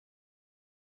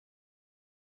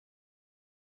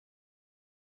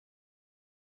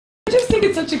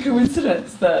think it's such a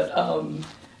coincidence that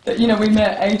that we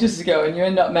met ages ago, and you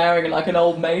end up marrying like an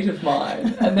old mate of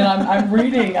mine. And then I'm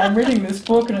reading this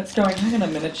book, and it's going, hang on a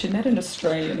minute, she met an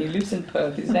Australian, he lives in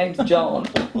Perth, his name's John.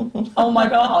 Oh my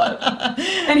God!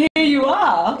 And here you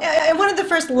are. Yeah, one of the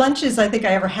first lunches I think I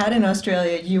ever had in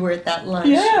Australia, you were at that lunch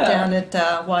down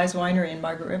at Wise Winery in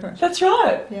Margaret River. That's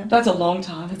right. Yeah. That's a long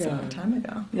time ago. That's a long time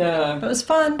ago. Yeah. But it was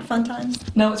fun times.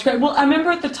 No, it's great. Well, I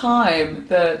remember at the time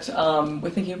that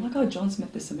we're thinking, oh my God, John's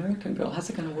met this American girl. How's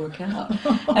it going to work out?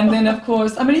 And then, of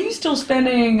course, I mean, are you still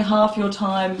spending half your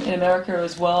time in America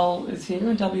as well as here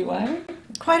in WA?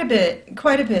 Quite a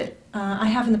bit. I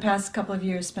have in the past couple of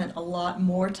years spent a lot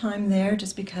more time there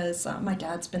just because my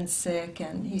dad's been sick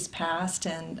and he's passed,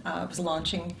 and I was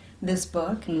launching this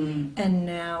book, and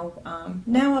now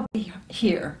I'll be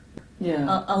here.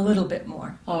 Yeah. A little bit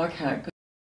more. Oh, okay.